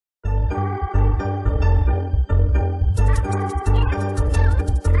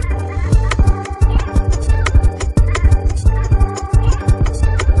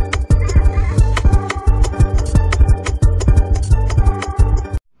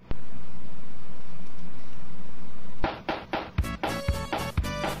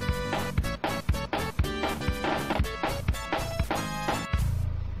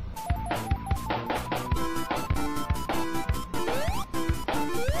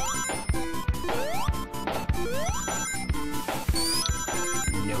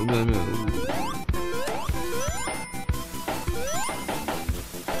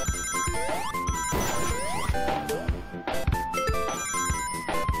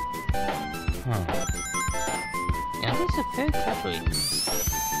very casually.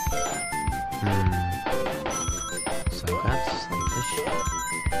 So that's some fish.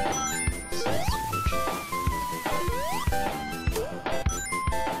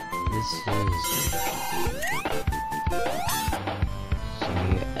 This is so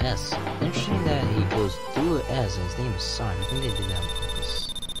S. Interesting that he goes through S and his name is Sun. I think they did that on purpose.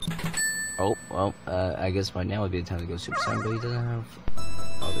 Oh, well, I guess by now would be the time to go Super Saiyan, but he doesn't have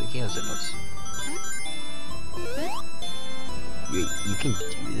all the chaos emotes. You can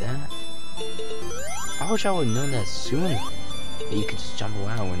do that? I wish I would have known that sooner. That you could just jump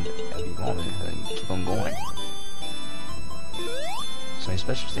around whenever you want and keep on going. So,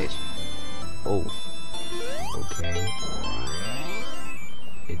 special stage. Oh. Okay.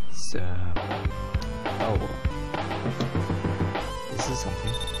 It's, oh. This is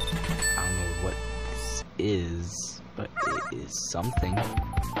something. I don't know what this is, but it is something.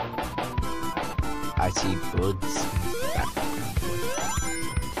 I see birds in the background.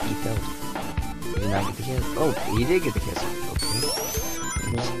 He fell. He did not get the kiss. Oh, he did get the kiss.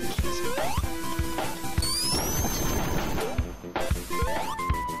 Okay.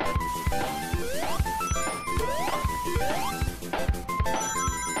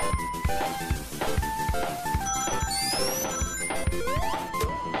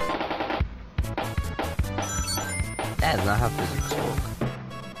 That is not how physics work.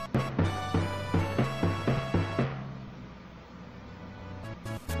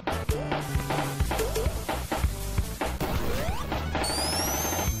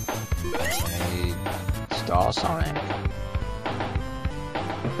 Star Sonic.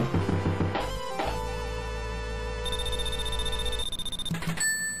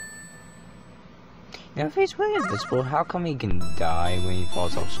 Now, if he's really invisible, how come he can die when he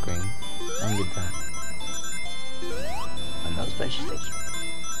falls off screen? I don't get that. Another special station.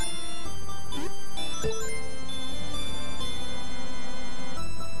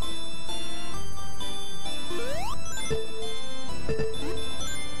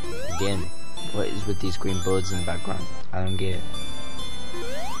 Again, what is with these green birds in the background? I don't get it.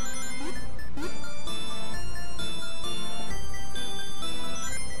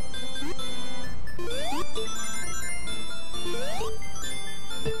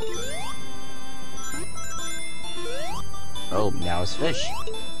 Oh, now it's fish.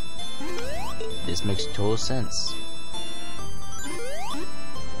 This makes total sense.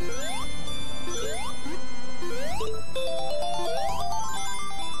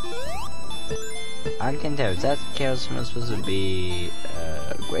 I can tell, is that chaos supposed to be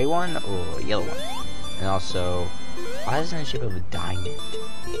a gray one or a yellow one? And also, why is it in the shape of a diamond?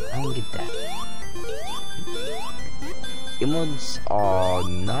 I don't get that. Emeralds are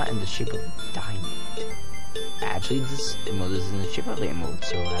not in the shape of a diamond. Actually, this emerald is in the shape of an emerald,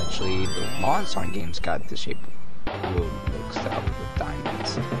 so actually the Monster games got the shape real mixed up with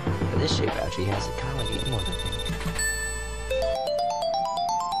diamonds. But this shape actually has a kind of like an emerald, I think.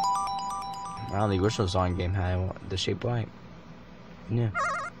 Wow, the original Sonic game had the shape right. Yeah.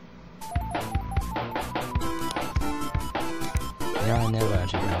 Yeah, I never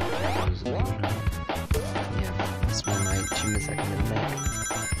actually know what that was. Yeah, that's one of my achievements I can make.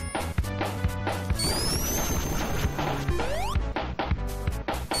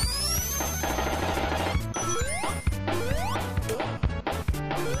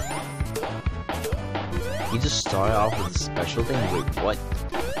 You just started off with a special thing? Wait, what?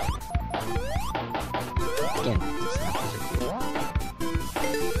 Again, it's not physical.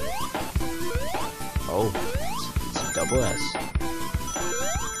 Oh, it's a double S.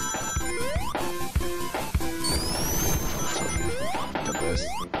 So, double S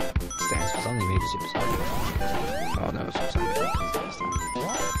stands for something, maybe Super Sonic. Oh no, Super Sonic.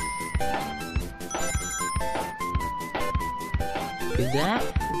 Is that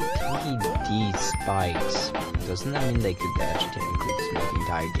 3D spikes? Doesn't that mean they could actually technically just make the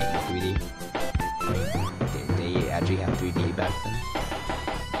entire game 3D? I mean, they actually had 3D back then.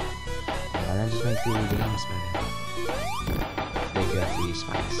 Why not just make 3D games better? They could have 3D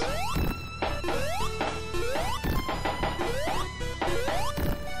spikes.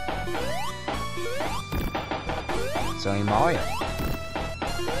 It's only Mario.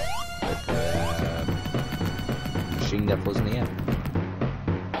 With the machine that floats in the air.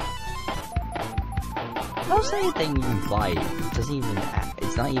 How's anything even fly? It doesn't even.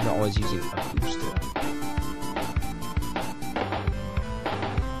 It's not even always using a booster.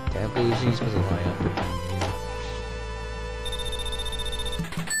 Technically, usually supposed to lie up.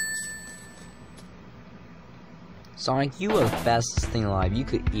 Sonic, you are the fastest thing alive. You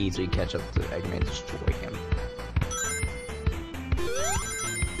could easily catch up to Eggman and destroy him.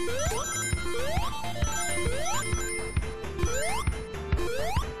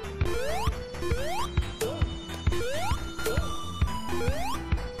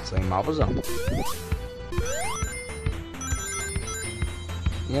 Looks like Marvel's up.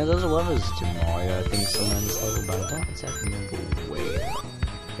 Yeah, those levels to Mario, I think someone on this level, but I don't exactly remember where. I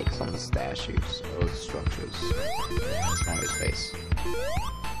think it's on the statues or the structures. Yeah, that's Mario's face.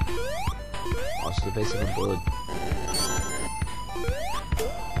 Also the face of a bird.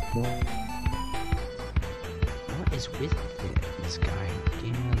 What is with this guy?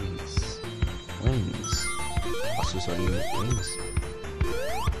 Getting all these wings. Also selling wings.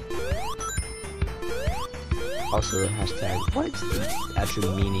 Also, hashtag, what is the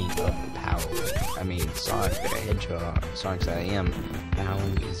actual meaning of power? I mean, Sonic the Hedgehog, Sonic's I am,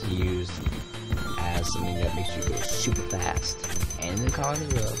 powering is used as something that makes you go super fast. And in the comic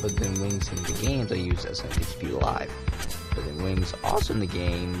as well, but then wings in the games are used as something to keep you alive. But then wings also in the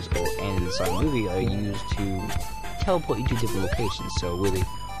games, and in the Sonic movie, are used to teleport you to different locations. So really,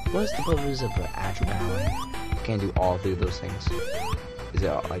 what's the purpose of actual powering? You can't do all three of those things. Is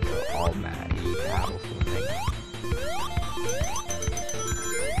it like an automatically powerful thing?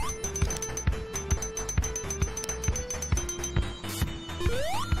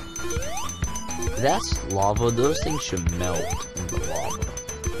 That's lava, those things should melt in the lava.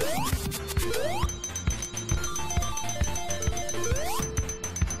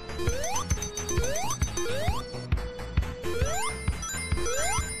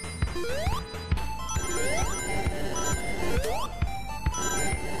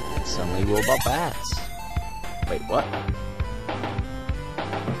 Suddenly robot bats. Wait, what?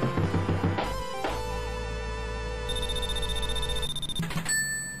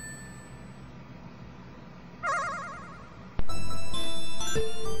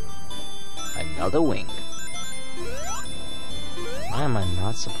 Another wing. Why am I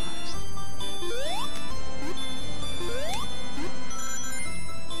not surprised?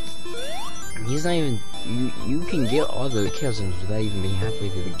 He's not even. You can get all the kills without even being halfway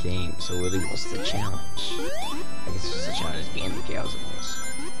through the game. So really, what's the challenge? I guess it's just a challenge to get the kills.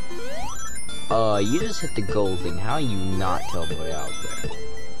 You just hit the gold thing. How are you not teleported out there?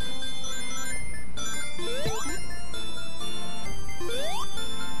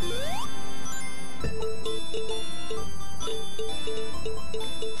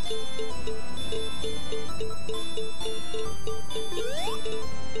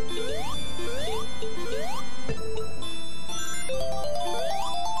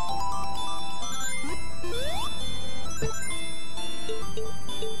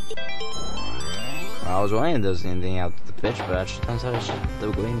 I was wondering if there was anything out to the fish, but actually turns out it's just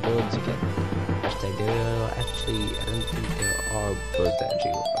the green birds again. Hashtag there actually, I don't think there are birds that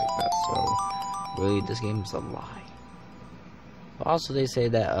actually look like that, so really this game is a lie. But also they say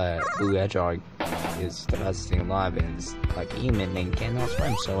that blue hedgehog is the fastest thing alive and it's like human and cannot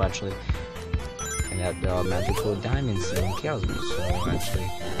swim, so actually, and that there are magical diamonds and kills me, so actually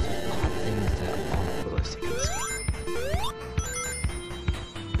there's a lot of things that are realistic in this game.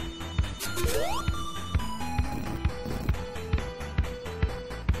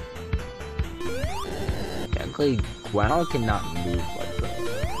 Technically, ground cannot move like that.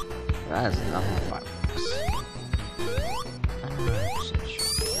 That is not how fireworks.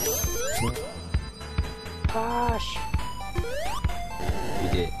 Gosh! You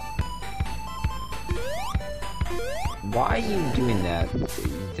did. Why are you doing that?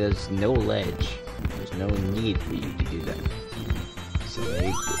 There's no ledge. There's no need for you to do that. So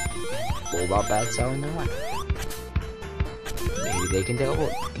they robot bats out in the way. Maybe they can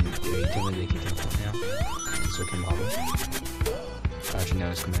teleport. They tell me they can teleport now. So can Marvel. Actually, no,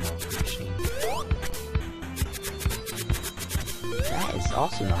 it's coming off the machine. That is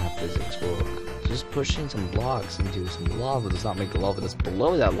also not how physics work. Just pushing some blocks into some lava does not make the lava that's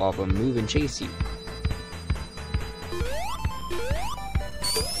below that lava move and chase you.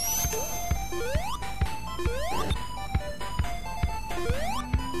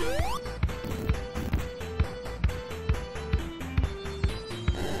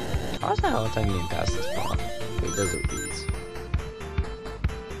 I was having a hard time getting past this block. Wait, does it reads?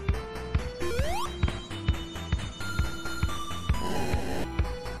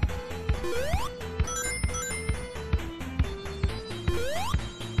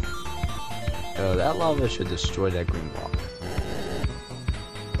 That lava should destroy that green block.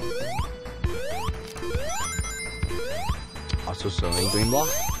 Also, so many green block.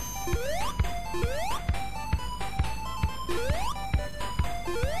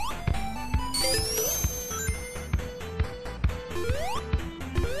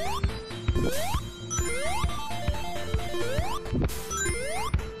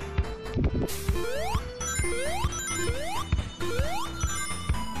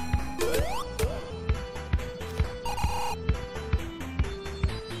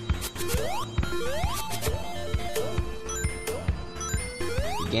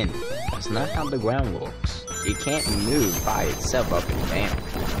 again, that's not how the ground works. It can't move by itself up and down.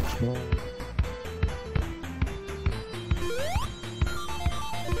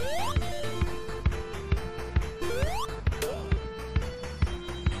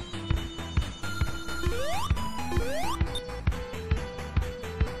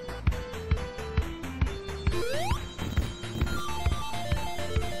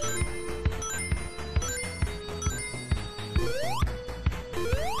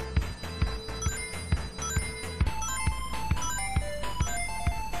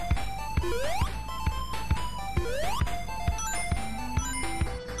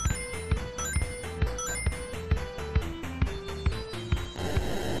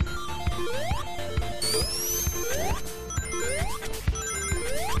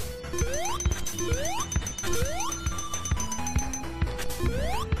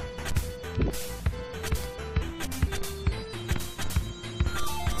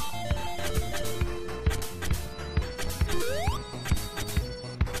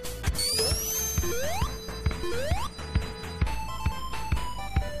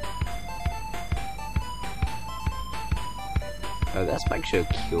 Oh, that spike should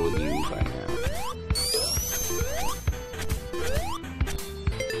have killed you by now.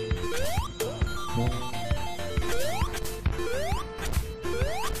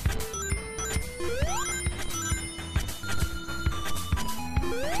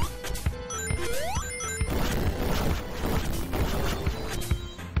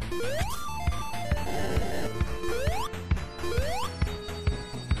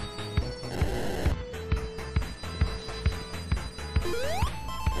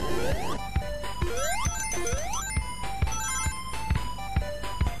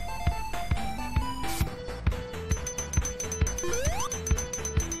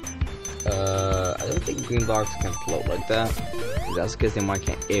 I don't think green blocks can float like that. That's because then why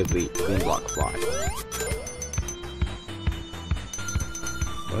can't every green block fly?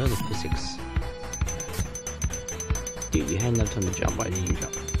 What are the physics? Dude, you had enough time to jump, why didn't you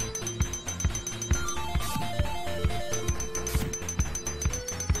jump?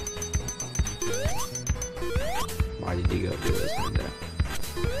 Why did you go do this like that?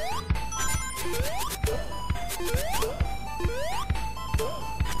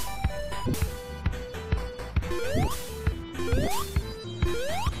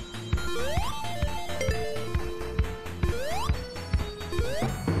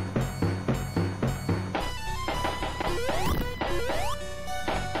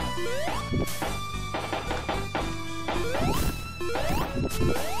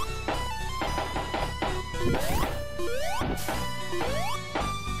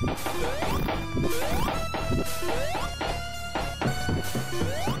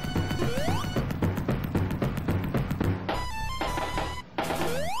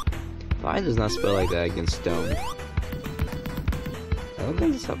 Fire does not spell like that against stone. I don't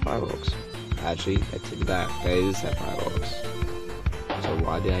think it's how fire works. Actually, I take it back. That is how fire works. So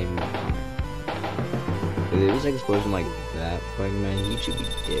why did I even make fire? If it was an explosion like that, like man, he should be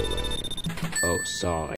dead right now. Oh, sorry.